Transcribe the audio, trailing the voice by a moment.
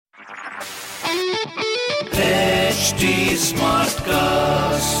HT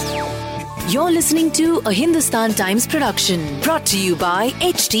Smartcast. You're listening to a Hindustan Times production brought to you by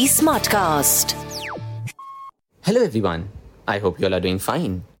HT Smartcast. Hello everyone. I hope you all are doing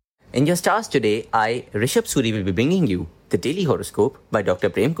fine. In your stars today, I, Rishabh Suri, will be bringing you the daily horoscope by Dr.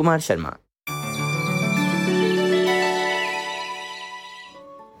 Prem Kumar Sharma.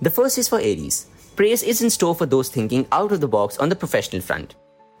 The first is for Aries. Praise is in store for those thinking out of the box on the professional front.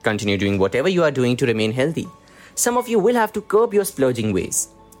 Continue doing whatever you are doing to remain healthy. Some of you will have to curb your splurging ways.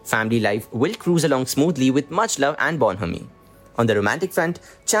 Family life will cruise along smoothly with much love and bonhomie. On the romantic front,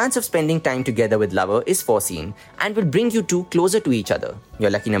 chance of spending time together with lover is foreseen and will bring you two closer to each other. Your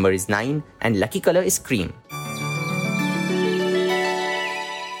lucky number is 9 and lucky color is cream.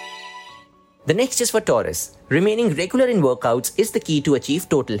 The next is for Taurus. Remaining regular in workouts is the key to achieve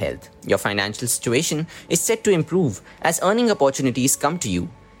total health. Your financial situation is set to improve as earning opportunities come to you.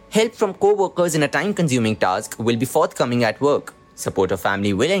 Help from co-workers in a time-consuming task will be forthcoming at work. Support of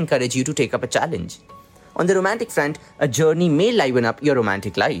family will encourage you to take up a challenge. On the romantic front, a journey may liven up your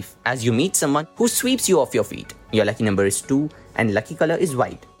romantic life as you meet someone who sweeps you off your feet. Your lucky number is 2 and lucky color is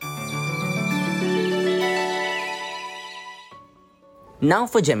white. Now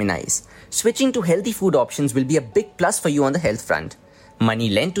for Geminis. Switching to healthy food options will be a big plus for you on the health front. Money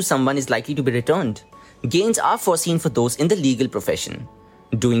lent to someone is likely to be returned. Gains are foreseen for those in the legal profession.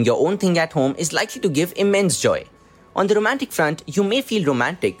 Doing your own thing at home is likely to give immense joy. On the romantic front, you may feel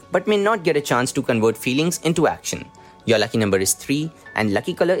romantic but may not get a chance to convert feelings into action. Your lucky number is 3 and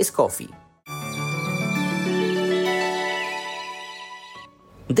lucky color is coffee.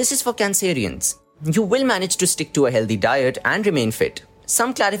 This is for Cancerians. You will manage to stick to a healthy diet and remain fit.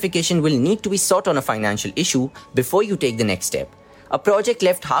 Some clarification will need to be sought on a financial issue before you take the next step. A project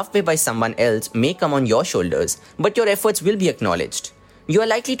left halfway by someone else may come on your shoulders, but your efforts will be acknowledged. You are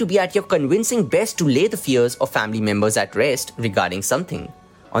likely to be at your convincing best to lay the fears of family members at rest regarding something.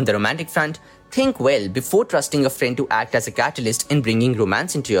 On the romantic front, think well before trusting a friend to act as a catalyst in bringing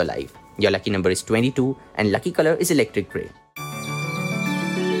romance into your life. Your lucky number is 22 and lucky color is electric grey.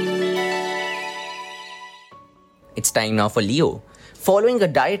 It's time now for Leo. Following a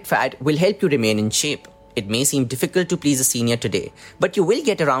diet fad will help you remain in shape. It may seem difficult to please a senior today, but you will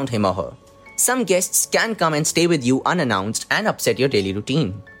get around him or her. Some guests can come and stay with you unannounced and upset your daily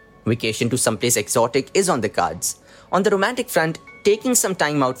routine. Vacation to someplace exotic is on the cards. On the romantic front, taking some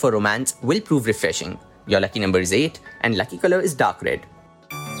time out for romance will prove refreshing. Your lucky number is 8 and lucky color is dark red.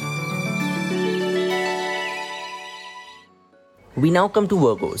 We now come to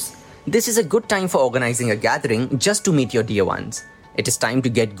Virgos. This is a good time for organizing a gathering just to meet your dear ones. It is time to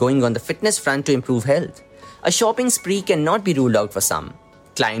get going on the fitness front to improve health. A shopping spree cannot be ruled out for some.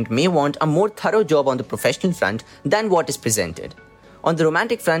 Client may want a more thorough job on the professional front than what is presented. On the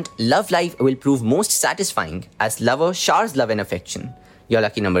romantic front, love life will prove most satisfying as lover showers love and affection. Your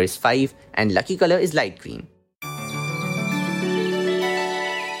lucky number is 5 and lucky color is light green.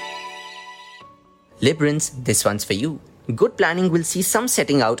 Librans, this one's for you. Good planning will see some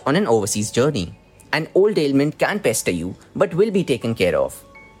setting out on an overseas journey. An old ailment can pester you but will be taken care of.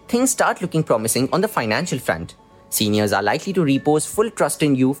 Things start looking promising on the financial front. Seniors are likely to repose full trust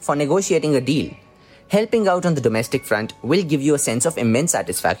in you for negotiating a deal. Helping out on the domestic front will give you a sense of immense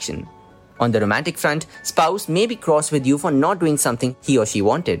satisfaction. On the romantic front, spouse may be cross with you for not doing something he or she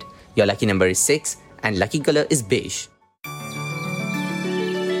wanted. Your lucky number is 6 and lucky color is beige.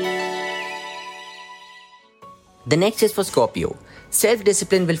 The next is for Scorpio.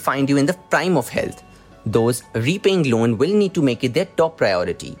 Self-discipline will find you in the prime of health. Those repaying loan will need to make it their top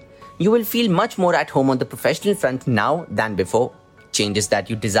priority. You will feel much more at home on the professional front now than before. Changes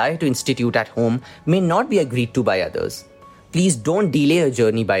that you desire to institute at home may not be agreed to by others. Please don't delay a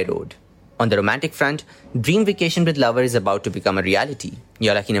journey by road. On the romantic front, dream vacation with lover is about to become a reality.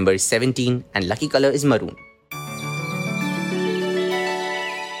 Your lucky number is 17 and lucky color is maroon.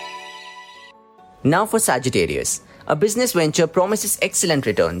 Now for Sagittarius. A business venture promises excellent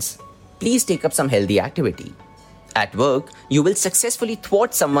returns. Please take up some healthy activity. At work, you will successfully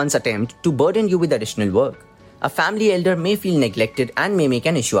thwart someone's attempt to burden you with additional work. A family elder may feel neglected and may make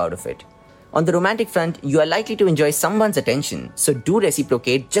an issue out of it. On the romantic front, you are likely to enjoy someone's attention, so do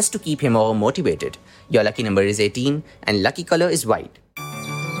reciprocate just to keep him or her motivated. Your lucky number is 18 and lucky color is white.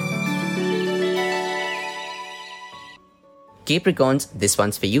 Capricorns, this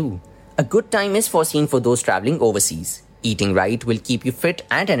one's for you. A good time is foreseen for those traveling overseas. Eating right will keep you fit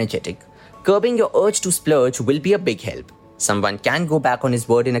and energetic. Curbing your urge to splurge will be a big help. Someone can go back on his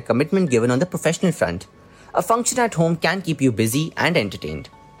word in a commitment given on the professional front. A function at home can keep you busy and entertained.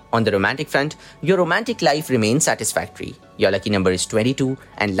 On the romantic front, your romantic life remains satisfactory. Your lucky number is 22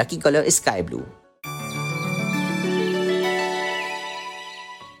 and lucky color is sky blue.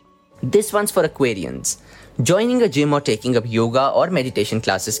 This one's for Aquarians. Joining a gym or taking up yoga or meditation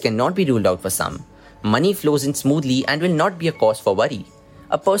classes cannot be ruled out for some. Money flows in smoothly and will not be a cause for worry.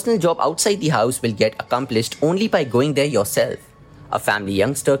 A personal job outside the house will get accomplished only by going there yourself. A family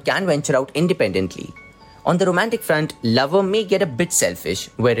youngster can venture out independently. On the romantic front, lover may get a bit selfish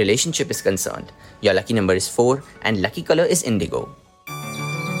where relationship is concerned. Your lucky number is 4 and lucky color is indigo.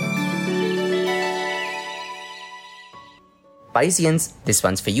 Pisceans, this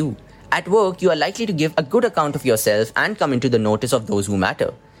one's for you. At work, you are likely to give a good account of yourself and come into the notice of those who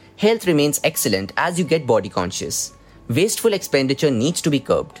matter. Health remains excellent as you get body conscious. Wasteful expenditure needs to be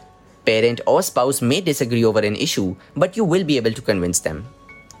curbed. Parent or spouse may disagree over an issue, but you will be able to convince them.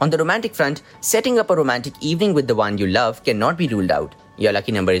 On the romantic front, setting up a romantic evening with the one you love cannot be ruled out. Your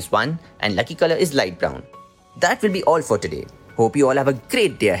lucky number is 1 and lucky color is light brown. That will be all for today. Hope you all have a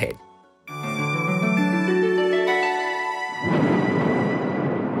great day ahead.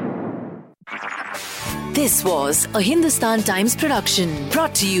 This was a Hindustan Times production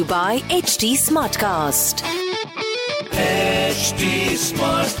brought to you by HT Smartcast. HT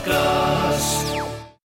Smartcast.